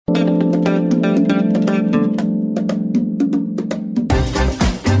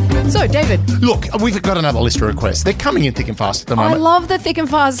So, David. Look, we've got another listener request. They're coming in thick and fast at the moment. I love the thick and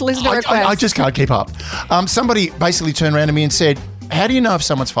fast listener requests. I just can't keep up. Somebody basically turned around to me and said, how do you know if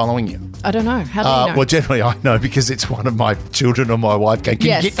someone's following you? I don't know. How do you know? Well, generally I know because it's one of my children or my wife going,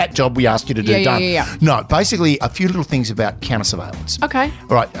 can you get that job we asked you to do done? Yeah. No, basically a few little things about counter surveillance. Okay.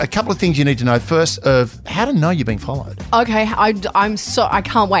 All right, a couple of things you need to know. First of how to know you're being followed. Okay, I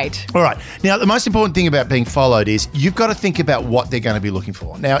can't wait. All right. Now, the most important thing about being followed is you've got to think about what they're going to be looking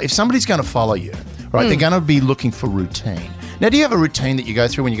for. Now, if somebody's going to follow you, right, they're going to be looking for routine. Now, do you have a routine that you go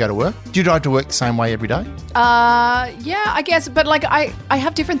through when you go to work? Do you drive to work the same way every day? Yeah, I guess. But like I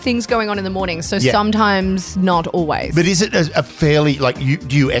have different things going on in the morning, so sometimes not always. But is it a fairly,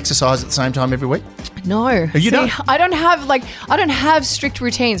 do you exercise at the same time every week? No. You don't? I don't have strict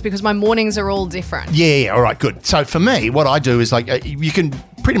routines because my mornings are all different. Yeah, all right, good. So for me, what I do is you can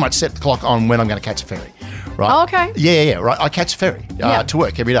pretty much set the clock on when I'm going to catch a ferry. Right? Oh, okay. Yeah, right. I catch a ferry to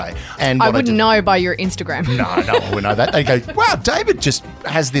work every day. And I wouldn't know by your Instagram. No, I wouldn't know that. They go, wow, David just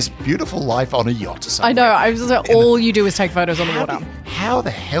has this beautiful life on a yacht or something. I know. I was like, all you do is take photos on the water. How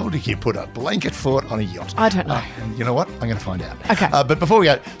the hell do you put a blanket fort on a yacht? I don't know. And you know what? I'm going to find out. Okay. But before we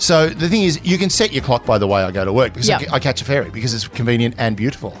go, so the thing is, you can set your clock by the way I go to work because I catch a ferry because it's convenient and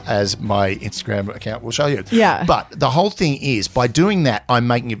beautiful, as my Instagram account will show you. Yeah. But the whole thing is, by doing that, I'm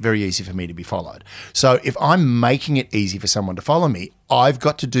making it very easy for me to be followed. So if I'm making it easy for someone to follow me, I've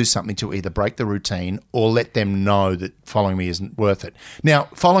got to do something to either break the routine or let them know that following me isn't worth it. Now,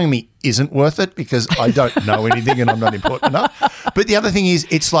 following me isn't worth it because I don't know anything and I'm not important enough. But the other thing is,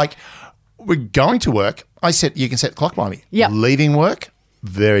 it's like we're going to work. You can set the clock by me. Yep. Leaving work,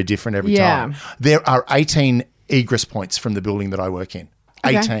 very different every time. There are 18 egress points from the building that I work in.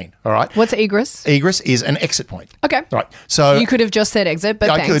 18, all right? What's egress? Egress is an exit point. Okay. Right. So you could have just said exit, but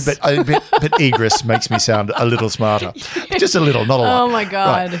thanks. I could, but egress makes me sound a little smarter. Just a little, not a lot. Oh, my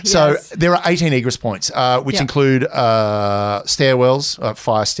God. Right. So there are 18 egress points, which include stairwells,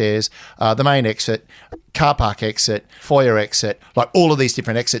 fire stairs, the main exit, car park exit, foyer exit, like all of these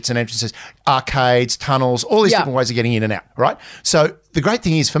different exits and entrances, arcades, tunnels, all these different ways of getting in and out, right? So the great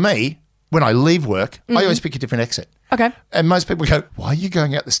thing is for me, when I leave work, I always pick a different exit. Okay. And most people go, why are you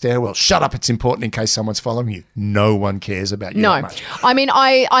going out the stairwell? Shut up, it's important in case someone's following you. No one cares about you that much. I mean,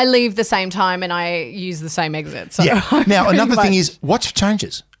 I leave the same time and I use the same exit. So Now, another thing is, watch for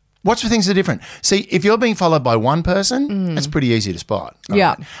changes. Watch for things that are different. See, if you're being followed by one person, that's pretty easy to spot. Yeah.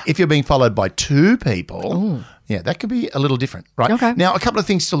 Right? If you're being followed by two people, that could be a little different, right? Okay. Now, a couple of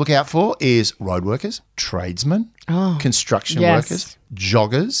things to look out for is road workers, tradesmen, construction workers,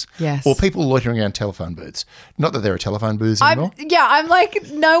 joggers, or people loitering around telephone booths. Not that there are telephone booths anymore. I'm like,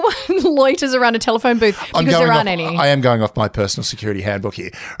 no one loiters around a telephone booth because there aren't any. I am going off my personal security handbook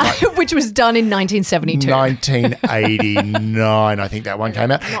here. Right. Which was done in 1972. 1989, I think that one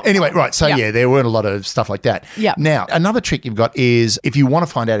came out. Anyway, right, so there weren't a lot of stuff like that. Yeah. Now, another trick you've got is if you want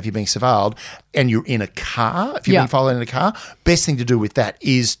to find out if you're being surveilled and you're in a car, if you're being followed in a car, best thing to do with that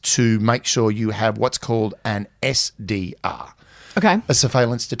is to make sure you have what's called an SDR. Okay. A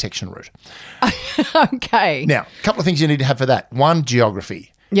surveillance detection route. Okay. Now, a couple of things you need to have for that. One, geography.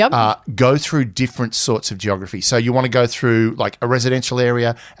 Yep. Go through different sorts of geography. So you want to go through like a residential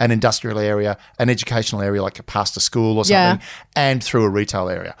area, an industrial area, an educational area like past a school or something, and through a retail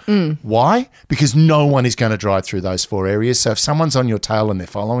area. Why? Because no one is going to drive through those four areas. So if someone's on your tail and they're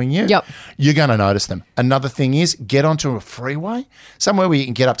following you, you're going to notice them. Another thing is get onto a freeway, somewhere where you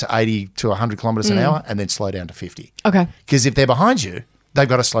can get up to 80 to 100 kilometres an hour and then slow down to 50. Okay. Because if they're behind you, they've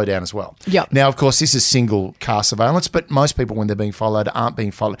got to slow down as well. Yep. Now, of course, this is single car surveillance, but most people, when they're being followed, aren't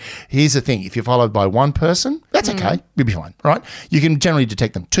being followed. Here's the thing. If you're followed by one person, that's okay. You'll be fine, right? You can generally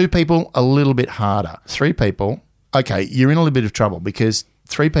detect them. Two people, a little bit harder. Three people, okay, you're in a little bit of trouble because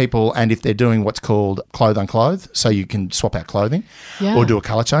three people, and if they're doing what's called clothe unclothe, so you can swap out clothing or do a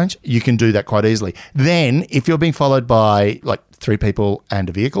colour change, you can do that quite easily. Then, if you're being followed by like three people and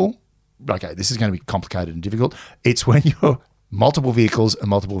a vehicle, okay, this is going to be complicated and difficult. It's when you're multiple vehicles and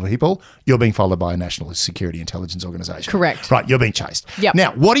multiple people, you're being followed by a national security intelligence organisation. Correct. Right, you're being chased. Yep.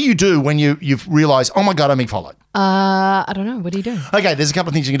 Now, what do you do when you've realised, oh my God, I'm being followed? I don't know. What do you do? Okay, there's a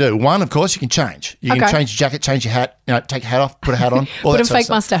couple of things you can do. One, of course, you can change. You can change your jacket, change your hat, take your hat off, put a hat on. Put a fake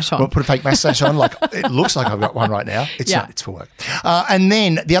mustache on. Well, put a fake mustache on. Like it looks like I've got one right now. It's not. It's for work. And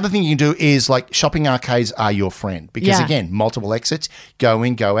then the other thing you can do is like shopping arcades are your friend because again, multiple exits, go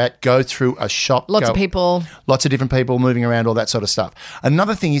in, go out, go through a shop. Lots of people. Lots of different people moving around, all that sort of stuff.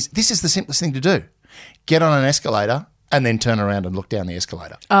 Another thing is, this is the simplest thing to do. Get on an escalator and then turn around and look down the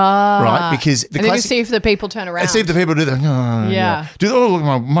escalator. Right? Because the And then you see if the people turn around. and see if the people do that. Oh, Yeah. Look,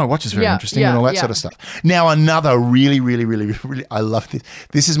 my watch is very interesting and all that sort of stuff. Now, another really, I love this.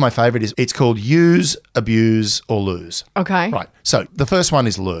 This is my favorite. It's called use, abuse, or lose. Okay. Right. So the first one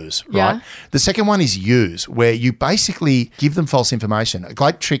is lose, right? Yeah. The second one is use, where you basically give them false information. A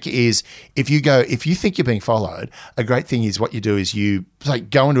great trick is if you think you're being followed, a great thing is what you do is you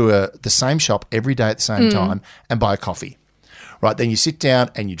go into the same shop every day at the same time and buy a coffee. Right, then you sit down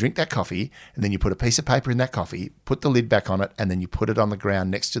and you drink that coffee, and then you put a piece of paper in that coffee, put the lid back on it, and then you put it on the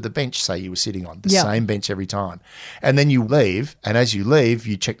ground next to the bench, say you were sitting on, the same bench every time. And then you leave, and as you leave,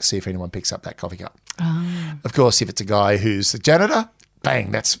 you check to see if anyone picks up that coffee cup. Of course, if it's a guy who's the janitor,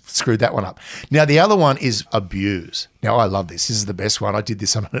 bang, that's screwed that one up. Now, the other one is abuse. Now, I love this. This is the best one. I did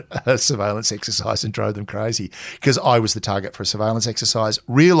this on a surveillance exercise and drove them crazy because I was the target for a surveillance exercise,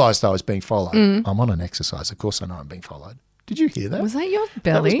 realised I was being followed. I'm on an exercise. Of course I know I'm being followed. Did you hear that? Was that your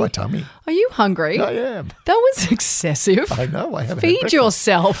belly? That was my tummy. Are you hungry? I am. That was excessive. I know. I haven't had Feed breakfast.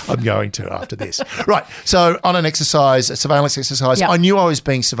 yourself. I'm going to after this. Right. So on an exercise, a surveillance exercise, I knew I was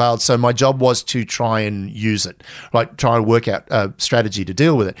being surveilled. So my job was to try and use it, like try and work out a strategy to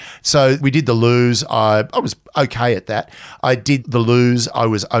deal with it. So we did the lose. I was okay at that. I did the lose. I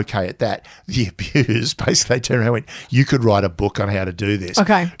was okay at that. The abuse, basically, they turned around and went, you could write a book on how to do this.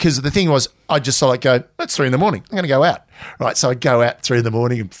 Okay. Because the thing was, I just sort of go, it's 3 a.m. I'm going to go out. Right, so I'd go out at 3 a.m.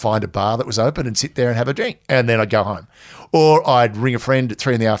 and find a bar that was open and sit there and have a drink, and then I'd go home. Or I'd ring a friend at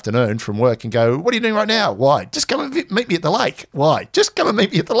 3 p.m. from work and go, what are you doing right now? Why? Just come and meet me at the lake. Why? Just come and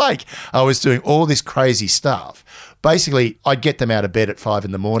meet me at the lake. I was doing all this crazy stuff. Basically, I'd get them out of bed at 5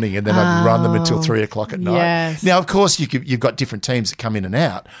 a.m. and then I'd run them until 3 o'clock at night. Yes. Now, of course, you've got different teams that come in and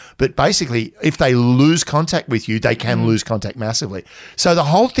out, but basically, if they lose contact with you, they can lose contact massively. So the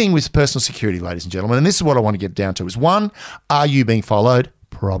whole thing with personal security, ladies and gentlemen, and this is what I want to get down to, is one, are you being followed?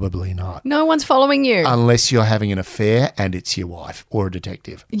 Probably not. No one's following you. Unless you're having an affair and it's your wife or a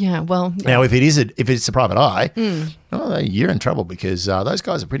detective. Yeah, well. Yeah. Now, if it's a private eye, you're in trouble because those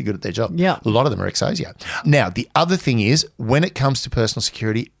guys are pretty good at their job. Yeah. A lot of them are ex-ASIO. Now, the other thing is, when it comes to personal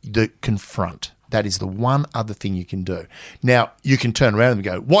security, confront. That is the one other thing you can do. Now, you can turn around and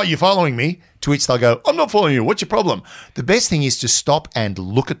go, why are you following me? To which they'll go, I'm not following you. What's your problem? The best thing is to stop and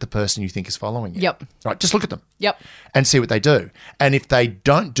look at the person you think is following you. Yep. Right, just look at them. Yep. And see what they do. And if they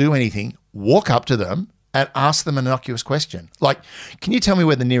don't do anything, walk up to them and ask them an innocuous question. Like, can you tell me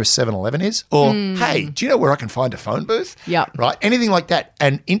where the nearest 7-Eleven is? Or, hey, do you know where I can find a phone booth? Yep. Right? Anything like that.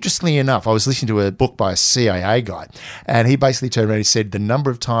 And interestingly enough, I was listening to a book by a CIA guy, and he basically turned around and he said the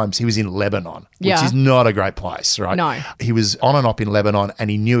number of times he was in Lebanon, which is not a great place, right? No. He was on and off in Lebanon, and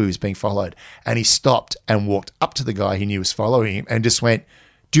he knew he was being followed. And he stopped and walked up to the guy he knew was following him and just went,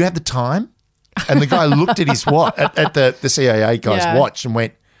 do you have the time? And the guy looked at his watch, at the CIA guy's watch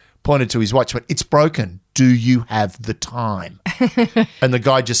and pointed to his watch, went, it's broken. Do you have the time? And the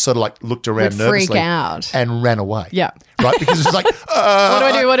guy just sort of like looked around nervously freak out and ran away. Yeah. Right? Because it's like, what do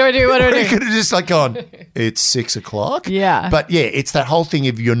I do? What do I do? What do I he do? could have just like gone, it's 6 o'clock. Yeah. But yeah, it's that whole thing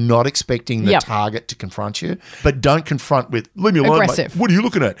of you're not expecting the target to confront you, but don't confront with, leave me alone. Aggressive. Mate. What are you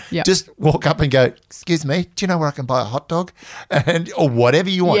looking at? Yep. Just walk up and go, excuse me, do you know where I can buy a hot dog? Or whatever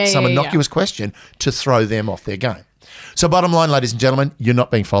you want, some innocuous question to throw them off their game. So bottom line, ladies and gentlemen, you're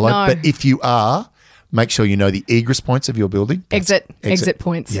not being followed. No. But if you are, make sure you know the egress points of your building. Exit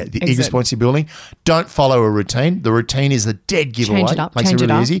points. Yeah, the egress points of your building. Don't follow a routine. The routine is a dead giveaway. Change it up. Makes Change it it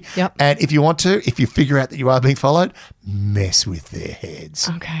really up. easy. Yep. And if you want to, if you figure out that you are being followed, mess with their heads.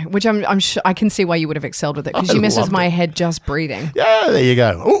 Okay, which I'm sure I can see why you would have excelled with it because I you messed with loved my it. head just breathing. Yeah, there you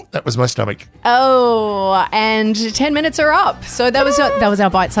go. Oh, that was my stomach. Oh, and 10 minutes are up. So that was our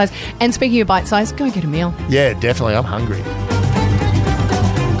bite size. And speaking of bite size, go and get a meal. Yeah, definitely. I'm hungry.